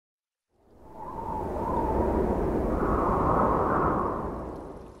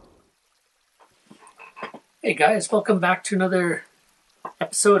Hey guys, welcome back to another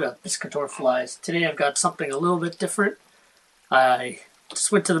episode of Piscator Flies. Today I've got something a little bit different. I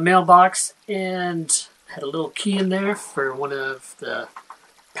just went to the mailbox and had a little key in there for one of the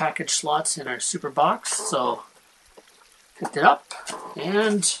package slots in our super box. So picked it up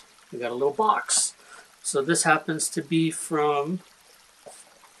and we got a little box. So this happens to be from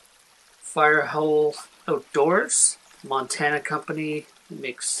Firehole Outdoors, Montana company. It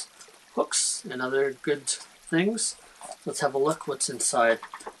makes hooks and other good things. Let's have a look what's inside.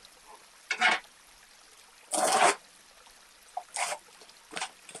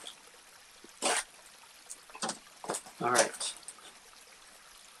 Alright.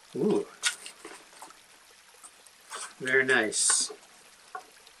 Ooh. Very nice.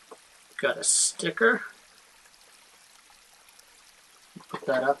 Got a sticker. Put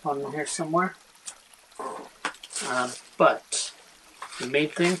that up on here somewhere. But the main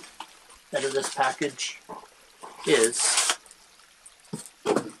thing out of this package is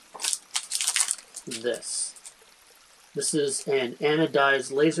this. This is an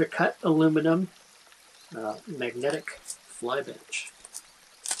anodized laser cut aluminum magnetic fly bench.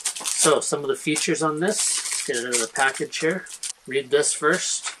 So some of the features on this, let's get it out of the package here. Read this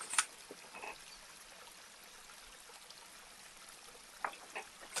first.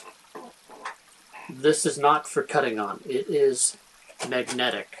 This is not for cutting on. It is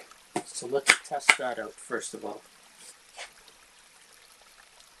magnetic. So let's test that out first of all.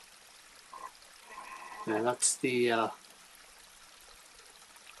 And that's the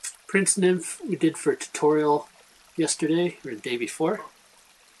Prince Nymph we did for a tutorial yesterday or the day before.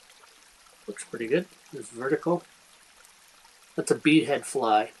 Looks pretty good. It's vertical. That's a beadhead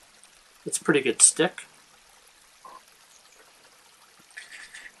fly. It's a pretty good stick.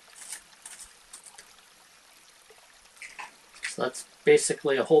 So that's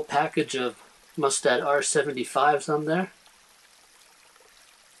basically a whole package of Mustad R75s on there.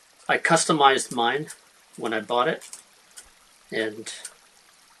 I customized mine when I bought it, and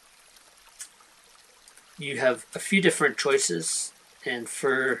you have a few different choices, and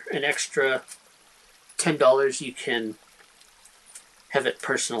for an extra $10 you can have it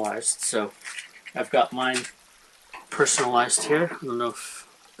personalized. So I've got mine personalized here. I don't know if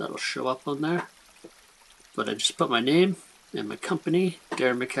that'll show up on there, but I just put my name and my company,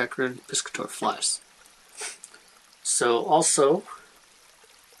 Darren McEachran, Piscator Flies. So also,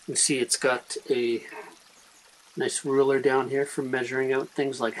 you see it's got a nice ruler down here for measuring out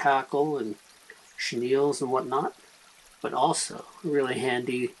things like hackle and chenilles and whatnot, but also a really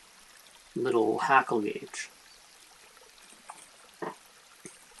handy little hackle gauge.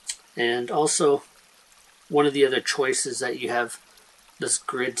 And also, one of the other choices that you have this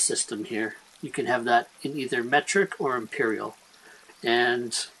grid system here. You can have that in either metric or imperial.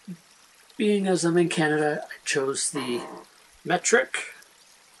 And being as I'm in Canada, I chose the metric.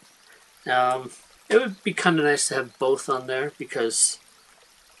 It would be kind of nice to have both on there because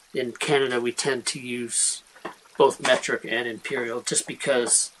in Canada we tend to use both metric and imperial just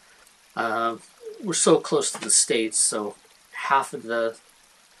because we're so close to the States. So half of the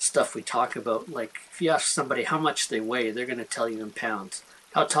stuff we talk about, like if you ask somebody how much they weigh, they're going to tell you in pounds.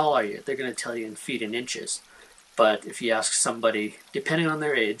 How tall are you? They're going to tell you in feet and inches. But if you ask somebody, depending on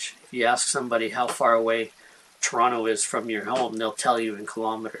their age, if you ask somebody how far away Toronto is from your home, they'll tell you in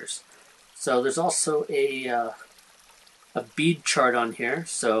kilometers. So there's also a bead chart on here.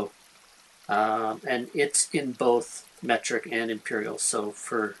 So and it's in both metric and imperial. So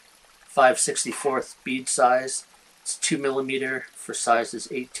for 5/64 bead size, it's 2 millimeter. For sizes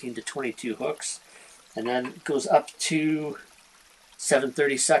 18 to 22 hooks, and then it goes up to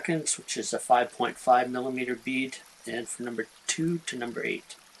 7/32, which is a 5.5 millimeter bead, and for number 2 to number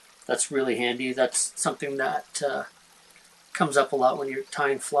 8. That's really handy. That's something that comes up a lot when you're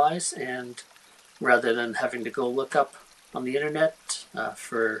tying flies, and rather than having to go look up on the internet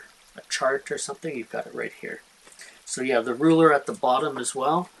for a chart or something, you've got it right here. So yeah, the ruler at the bottom as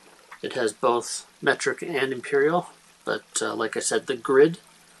well. It has both metric and imperial, but like I said, the grid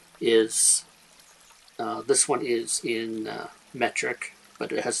is, this one is in metric,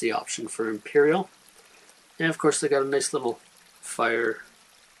 but it has the option for imperial. And of course they got a nice little Firehole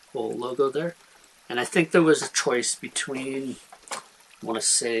logo there. And I think there was a choice between, I want to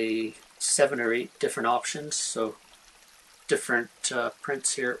say 7 or 8 different options, so different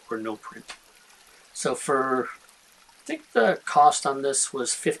prints here or no print. So for, I think the cost on this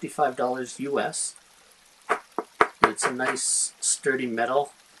was $55 US. It's a nice sturdy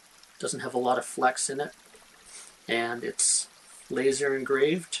metal, doesn't have a lot of flex in it, and it's laser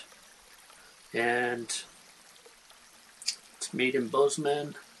engraved, and it's made in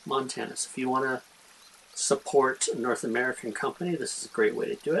Bozeman, Montana. So if you want to support a North American company, this is a great way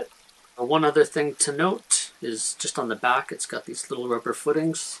to do it. One other thing to note is just on the back, it's got these little rubber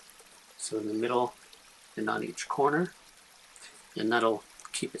footings. So in the middle and on each corner. And that'll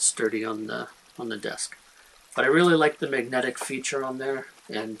keep it sturdy on the desk. But I really like the magnetic feature on there,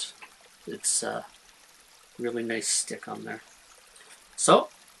 and it's a really nice stick on there. So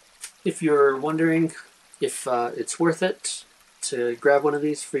if you're wondering if it's worth it to grab one of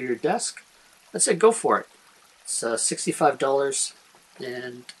these for your desk, I'd say go for it. It's $65,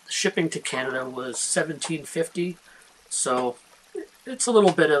 and the shipping to Canada was $17.50, so it's a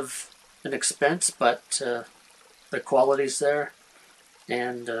little bit of an expense, but the quality's there,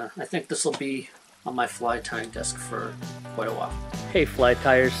 and I think this will be on my fly tying desk for quite a while. Hey fly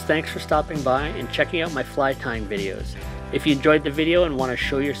tyers, thanks for stopping by and checking out my fly tying videos. If you enjoyed the video and want to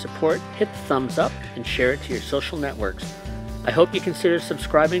show your support, hit the thumbs up and share it to your social networks. I hope you consider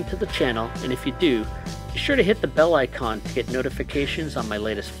subscribing to the channel, and if you do, be sure to hit the bell icon to get notifications on my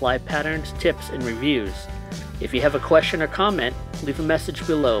latest fly patterns, tips, and reviews. If you have a question or comment, leave a message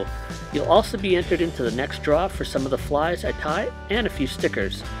below. You'll also be entered into the next draw for some of the flies I tie and a few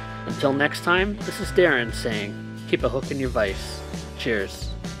stickers. Until next time, this is Darren saying, keep a hook in your vise. Cheers.